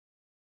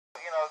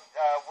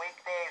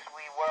weekdays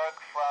we work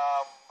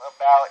from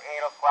about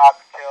 8 o'clock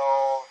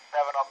till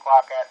 7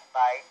 o'clock at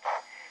night.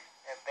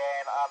 And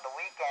then on the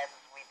weekends,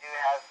 we do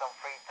have some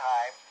free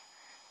time.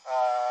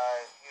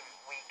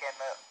 We can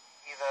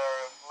either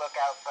look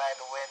outside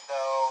the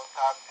window,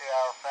 talk to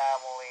our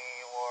family,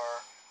 or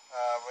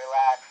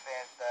relax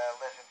and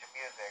listen to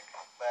music.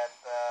 But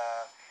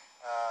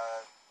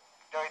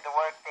during the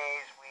work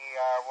days, we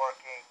are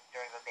working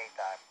during the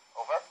daytime.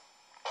 Over.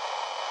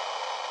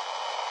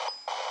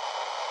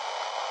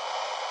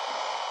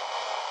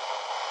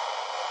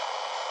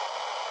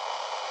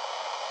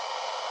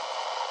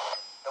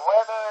 The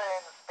weather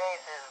in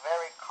space is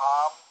very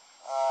calm.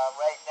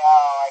 Right now,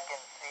 I can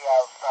see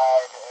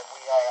outside.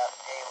 We have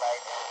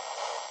daylight, and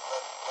it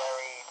looks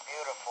very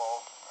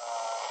beautiful.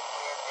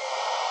 Clear day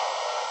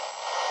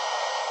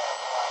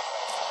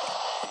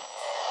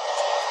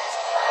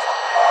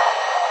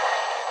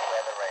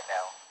weather right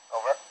now.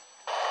 Over.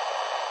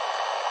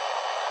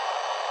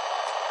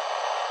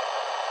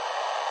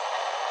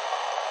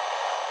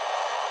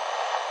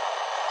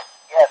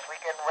 Yes, we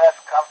can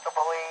rest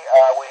comfortably.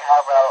 We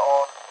have our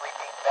own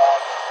sleeping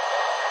bag.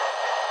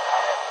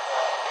 Not as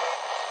big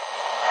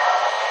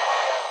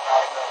the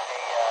size of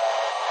a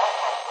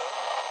telephone booth,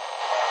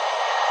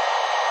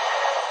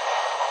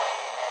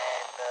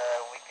 and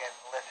we can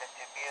listen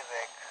to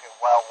music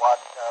while